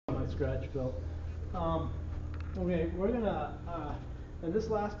scratch built. Okay, we're gonna, in this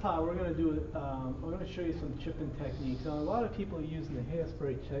last part, we're gonna show you some chipping techniques. Now, a lot of people are using the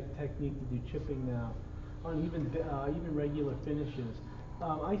hairspray technique to do chipping now on even regular finishes.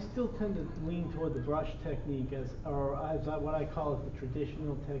 I still tend to lean toward the brush technique as what I call it the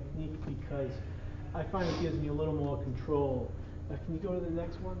traditional technique, because I find it gives me a little more control. Can you go to the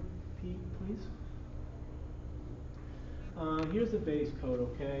next one, Pete, please? Here's the base coat,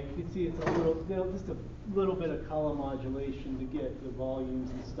 okay? You can see it's just a little bit of color modulation to get the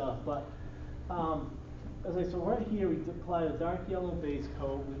volumes and stuff. But as I said, right here we applied a dark yellow base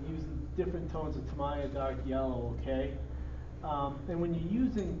coat. We're using different tones of Tamiya dark yellow, okay? And when you're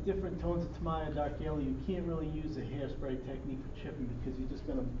using different tones of Tamiya dark yellow, you can't really use the hairspray technique for chipping, because you're just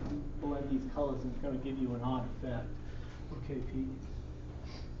going to blend these colors and it's going to give you an odd effect. Okay, Pete.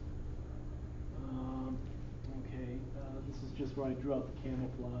 Okay, this is just where I drew out the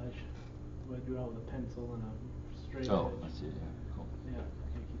camouflage, where I drew out with a pencil and a straight edge. Oh, I see, yeah, cool. Yeah,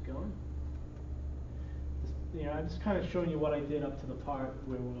 okay, keep going. I'm just kind of showing you what I did up to the part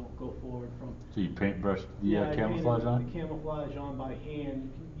where we'll go forward from. So you paintbrushed the I camouflage on? the camouflage on by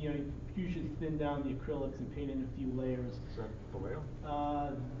hand. You usually thin down the acrylics and paint in a few layers. Is that Vallejo?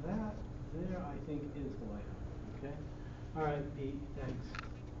 That there, I think, is Vallejo. Okay. All right, Pete. Thanks.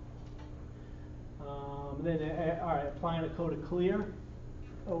 All right, applying a coat of clear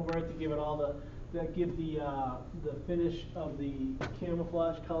over it to give it all the finish of the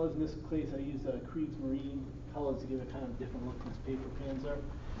camouflage colors. In this case, I used Kriegsmarine colors to give it kind of different look as paper panzer.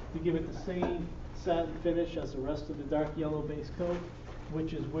 To give it the same satin finish as the rest of the dark yellow base coat,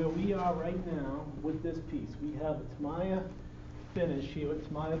 which is where we are right now with this piece. We have a Tamiya finish here with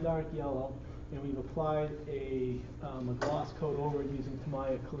Tamiya dark yellow, and we've applied a gloss coat over it using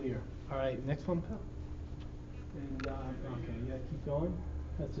Tamiya clear. All right, next one, pal. And okay, yeah, keep going.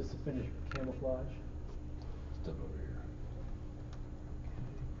 That's just a finished camouflage. Step over here.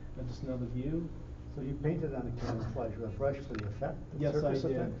 Okay. And just another view. So you painted on the camouflage with a brush for the effect? Yes, I did.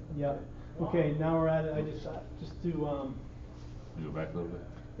 Effect? Yeah. Okay, now we're at it. I just do. You go back a little bit?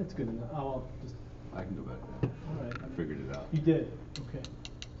 It's good enough. I'll just. I can go back there. All right. I figured it out. You did. Okay.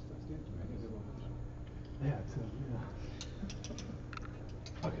 Yeah.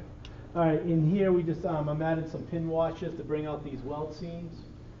 Okay. All right. In here, we just I'm adding some pin washes to bring out these weld seams.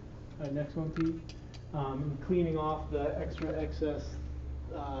 All right. Next one, Pete. Cleaning off the excess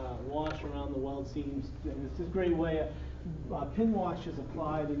wash around the weld seams. And it's just a great way. Pin washes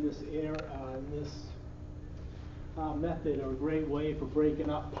applied in this method are a great way for breaking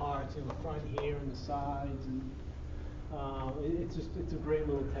up parts in the front here and the sides, and it's a great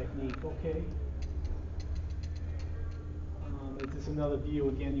little technique. Okay. It's just another view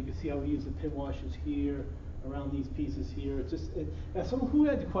again. You can see how we use the pin washes here around these pieces here. It's just who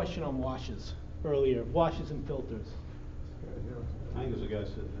had the question on washes earlier? Washes and filters. I think there's a guy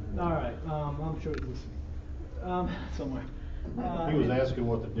sitting there. All right. I'm sure he's listening somewhere. He was asking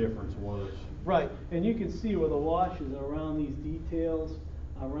what the difference was. Right, and you can see where the washes are around these details,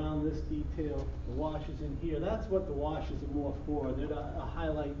 around this detail, the washes in here. That's what the washes are more for. They're to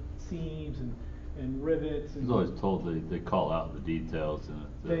highlight seams and rivets. I was always told they call out the details. And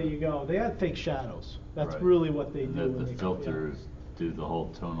there you go. They add fake shadows. That's right. Really what they and do. The filters do the whole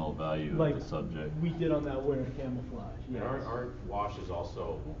tonal value like of the subject. We did on that wear camouflage. Yes. Aren't washes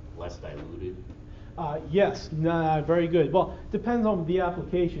also less diluted? Yes, very good. Well, depends on the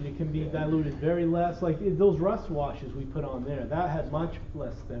application. It can be diluted very less. Like those rust washes we put on there, that had much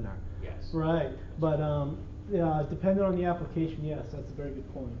less thinner. Yes. Right, but depending on the application, yes, that's a very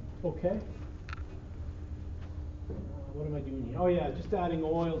good point. Okay. What am I doing here? Oh yeah, just adding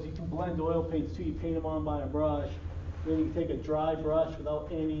oils. You can blend oil paints too. You paint them on by a brush. Then you take a dry brush without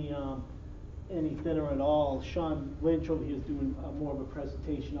any thinner at all. Sean Lynch over here is doing more of a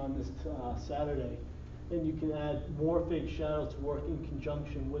presentation on this Saturday. And you can add more fake shadows to work in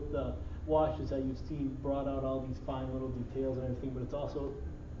conjunction with the washes that you see brought out all these fine little details and everything, but it's also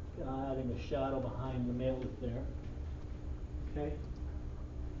adding a shadow behind the mail there. Okay.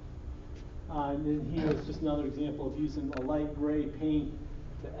 And then here is just another example of using a light gray paint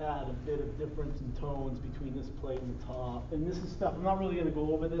to add a bit of difference in tones between this plate and the top. And this is stuff, I'm not really going to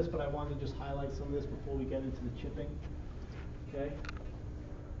go over this, but I wanted to just highlight some of this before we get into the chipping. Okay.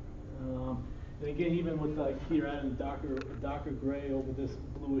 And again, even with here adding darker gray over this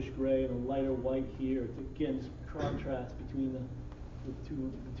bluish gray and a lighter white here, to again just contrast between the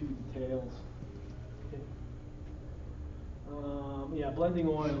two details. Okay. Yeah, blending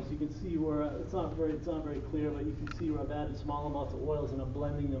oils. You can see where it's not very clear, but you can see where I've added small amounts of oils and I'm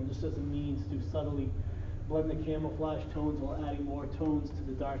blending them just as a means to subtly blend the camouflage tones while adding more tones to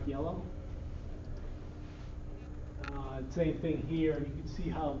the dark yellow. Same thing here, you can see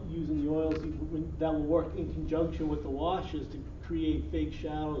how using the oils, that will work in conjunction with the washes to create fake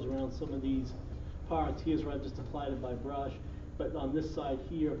shadows around some of these parts. Here's where I've just applied it by brush, but on this side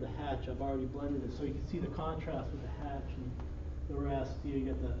here of the hatch, I've already blended it, so you can see the contrast with the hatch and the rest. Here you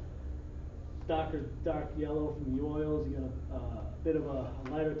got the dark yellow from the oils, you got a bit of a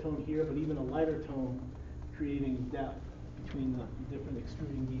lighter tone here, but even a lighter tone creating depth between the different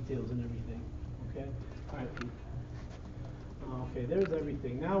extruding details and everything, okay? All right, Pete. Okay, there's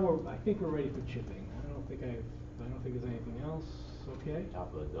everything. Now I think we're ready for chipping. I don't think there's anything else. Okay.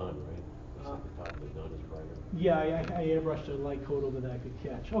 Top of the gun, right? Looks like the top of the gun is brighter. Yeah, I airbrushed a light coat over that. Good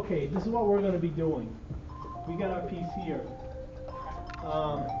catch. Okay, this is what we're going to be doing. We got our piece here.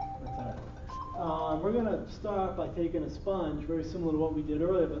 We're going to start by taking a sponge, very similar to what we did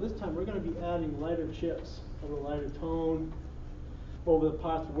earlier, but this time we're going to be adding lighter chips of a lighter tone over the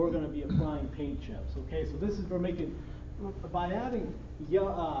parts where we're going to be applying paint chips. Okay, so this is, we're making, by adding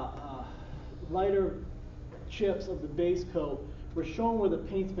lighter chips of the base coat, we're showing where the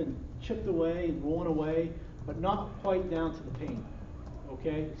paint's been chipped away and worn away, but not quite down to the paint.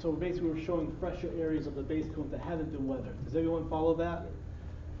 Okay, so basically we're showing fresher areas of the base coat that haven't been weathered. Does everyone follow that?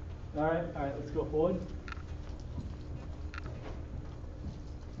 All right, let's go forward.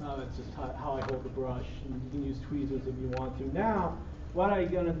 That's just how I hold the brush, and you can use tweezers if you want to. Now, what I'm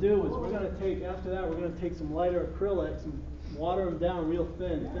going to do is we're going to take, after that, we're going to take some lighter acrylics and water them down real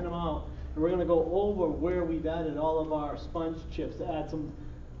thin them out, and we're going to go over where we've added all of our sponge chips to add some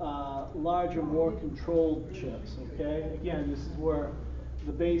larger, more controlled chips, okay? Again, this is where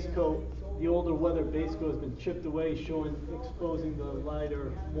the base coat, the older weather base coat has been chipped away, exposing the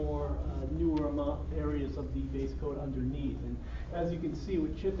lighter, more newer areas of the base coat underneath. And as you can see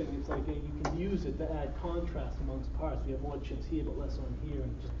with chipping, it's like you can use it to add contrast amongst parts. We have more chips here but less on here,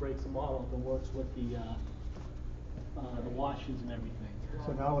 and it just breaks them all up and works with the washes and everything.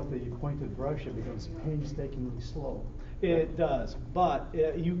 So now with the pointed brush, it becomes painstakingly slow. It does, but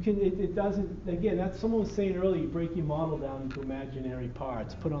it doesn't, again, that's someone was saying earlier, you break your model down into imaginary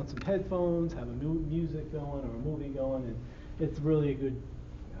parts. Put on some headphones, have a music going or a movie going, and it's really a good,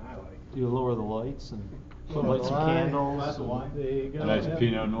 I like it. Do you lower the lights and Lower light the some lights. candles? That's why. There you go. A nice Have-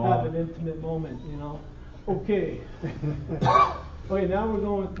 Pinot Noir. Have an intimate moment, you know. Okay. Okay, now we're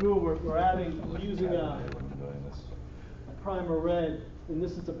going through, we're using a primer red, and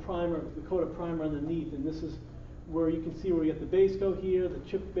this is a primer, the coat of primer underneath, and this is where you can see where we get the base coat here, the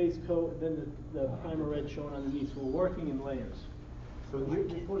chipped base coat, and then the primer red shown underneath. So we're working in layers. So you're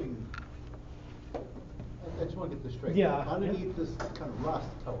putting, I just want to get this straight. Yeah. Underneath this kind of rust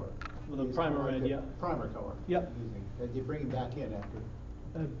color. With the is primer kind of red, the yeah. Primer color. Yep. Using, that you bring it back in after.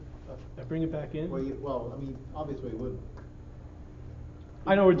 I bring it back in. Well, I mean, obviously it would.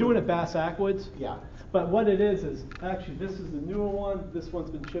 I know we're doing it bass-ackwards. Yeah. But what it is actually this is the newer one. This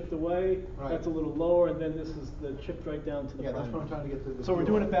one's been chipped away. Right. That's a little lower, and then this is the chipped right down to the Yeah, that's primer. what I'm trying to get the So we're feel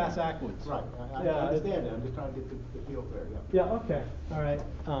doing of. it bass-ackwards. Right, I Yeah, understand that, I'm just trying to get the feel there, yeah. Yeah, okay, all right.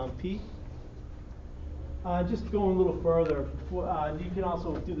 Pete? Just going a little further, you can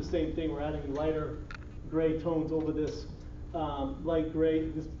also do the same thing. We're adding lighter gray tones over this light gray,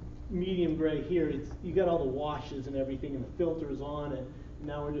 this medium gray here. You got all the washes and everything, and the filters on it.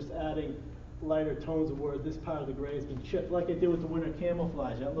 Now we're just adding lighter tones of where this part of the gray has been chipped, like I did with the winter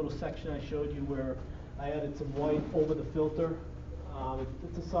camouflage. That little section I showed you where I added some white over the filter.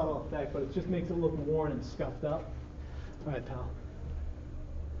 It's a subtle effect, but it just makes it look worn and scuffed up. All right,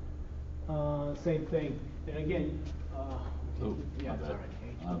 pal. Same thing. And again, Oh, yeah, my bad. sorry.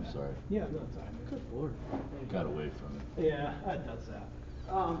 I'm sorry. Yeah, no, it's all right. Good Lord. Got away from it. Yeah, that does that.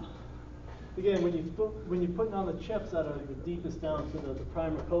 Again, when you're putting on the chips that are the deepest down to the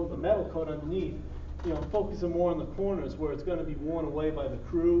primer coat, the metal coat underneath, you know, focusing more on the corners where it's going to be worn away by the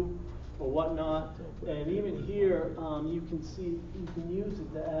crew or whatnot. And even here, you can see, you can use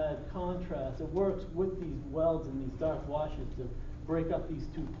it to add contrast. It works with these welds and these dark washes to break up these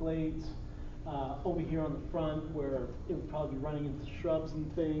two plates. Over here on the front where it would probably be running into shrubs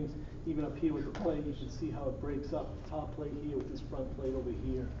and things. Even up here with the plate, you can see how it breaks up the top plate here with this front plate over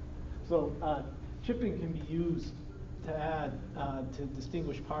here. So chipping can be used to add, to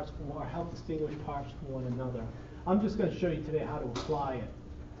distinguish parts from, or help distinguish parts from one another. I'm just going to show you today how to apply it.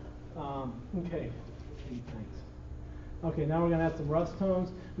 Okay, thanks. Okay, now we're going to add some rust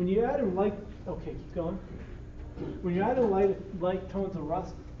tones. When you add in light, okay, keep going. When you add in light tones of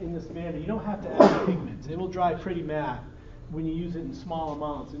rust in this manner, you don't have to add pigments. It will dry pretty matte when you use it in small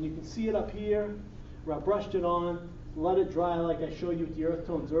amounts. And you can see it up here where I brushed it on, let it dry like I showed you with the earth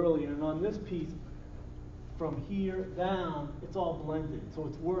tones earlier. And on this piece, from here down, it's all blended. So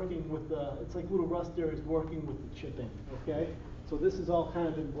it's working with the, it's like little rust areas working with the chipping, okay? So this is all kind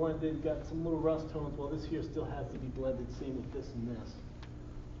of been blended, got some little rust tones, while this here still has to be blended, same with this and this.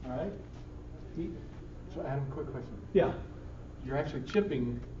 All right? Pete? So Adam, quick question. Yeah. You're actually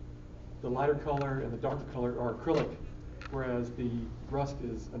chipping the lighter color and the darker color are acrylic, whereas the rust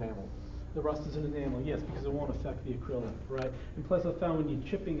is enamel. The rust is an enamel, yes, because it won't affect the acrylic, right? And plus I found when you're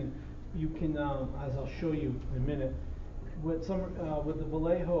chipping, and you can, as I'll show you in a minute, with the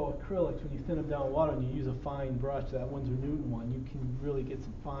Vallejo acrylics, when you thin them down with water and you use a fine brush, that Winsor Newton one, you can really get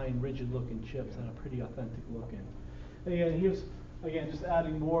some fine, rigid looking chips that are pretty authentic looking. And again, here's, again, just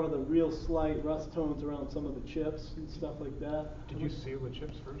adding more of the real slight rust tones around some of the chips and stuff like that. Did you seal the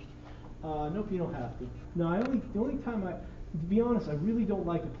chips first? Nope, you don't have to. No, the only time to be honest, I really don't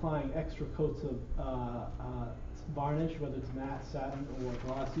like applying extra coats of varnish, whether it's matte, satin, or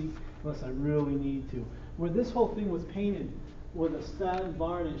glossy, unless I really need to. Where this whole thing was painted with a satin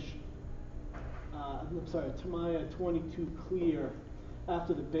varnish, I'm sorry, Tamiya 22 clear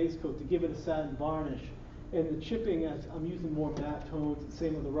after the base coat to give it a satin varnish. And the chipping, as I'm using more matte tones,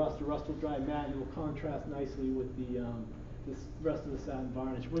 same with the rust will dry matte and it will contrast nicely with the rest of the satin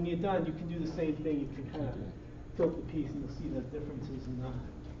varnish. When you're done, you can do the same thing. You can kind of tilt the piece and you'll see the differences in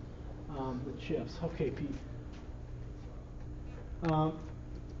the chips. Okay, Pete. Where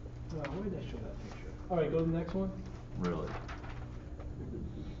did I show that picture? All right, go to the next one. Really?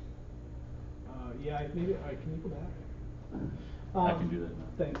 Yeah, maybe. All right, can you go back? I can do that now.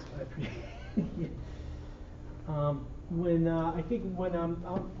 Thanks, I appreciate it. I think when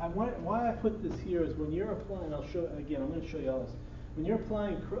why I put this here is when you're applying, I'll show again. I'm going to show you all this. When you're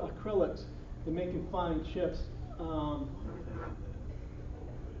applying acrylics and making fine chips,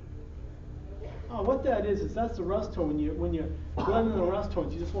 what that is that's the rust tone. When you're blending the rust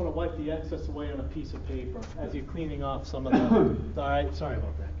tones, you just want to wipe the excess away on a piece of paper as you're cleaning off some of the. All right, sorry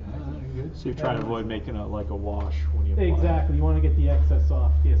about that, guys. So you're trying to avoid making it like a wash when you apply. Exactly, you want to get the excess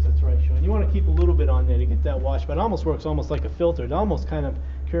off. Yes, that's right, Sean. You want to keep a little bit on there to get that wash, but it almost works almost like a filter. It almost kind of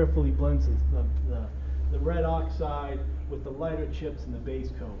carefully blends the red oxide with the lighter chips and the base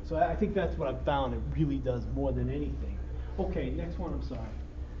coat. So I think that's what I've found it really does more than anything. Okay, next one, I'm sorry.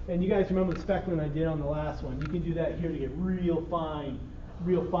 And you guys remember the speckling I did on the last one. You can do that here to get real fine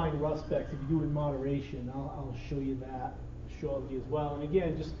rust specks if you do it in moderation. I'll show you that shortly as well. And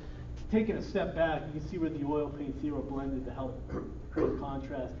again, just taking a step back, you can see where the oil paints here are blended to help create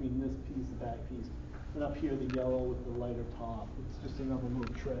contrast between this piece, the back piece, and up here the yellow with the lighter top. It's just another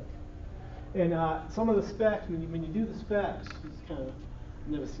little trick. And some of the specs, when you do the specs, it's kind of,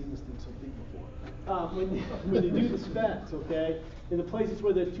 I've never seen this thing so big before. When you do the specs, okay, in the places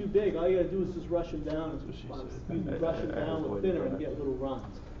where they're too big, all you gotta do is just rush them down, brush them down with thinner and get little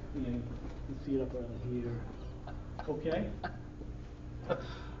runs. You know, you can see it up around here. Okay?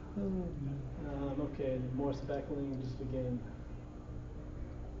 Okay, and more speckling, just again.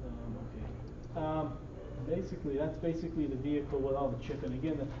 Okay. Basically, that's basically the vehicle with all the chipping.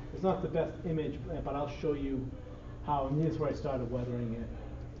 Again, it's not the best image, but I'll show you how, and here's where I started weathering it.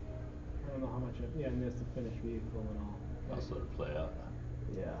 I don't know how much, yeah, and there's the finished vehicle and all. I'll just let it play out.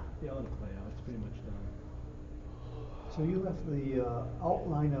 Yeah, let it play out. It's pretty much done. So you left the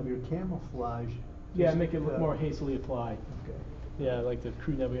outline of your camouflage. Yeah, just, make it look more hastily applied. Okay. Yeah, like the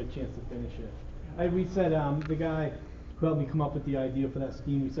crew never got a chance to finish it. We said the guy who helped me come up with the idea for that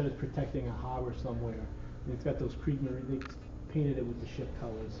scheme, we said it's protecting a harbor somewhere. And it's got those Kriegmer, they painted it with the ship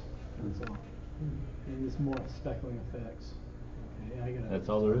colors. That's all. And there's more speckling effects. Okay, I gotta. That's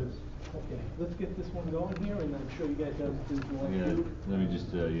all there is? Okay, let's get this one going here, and I'm sure you guys have to do one Yeah, too. let me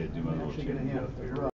just, do my I'm little actually change gonna have up to here. run.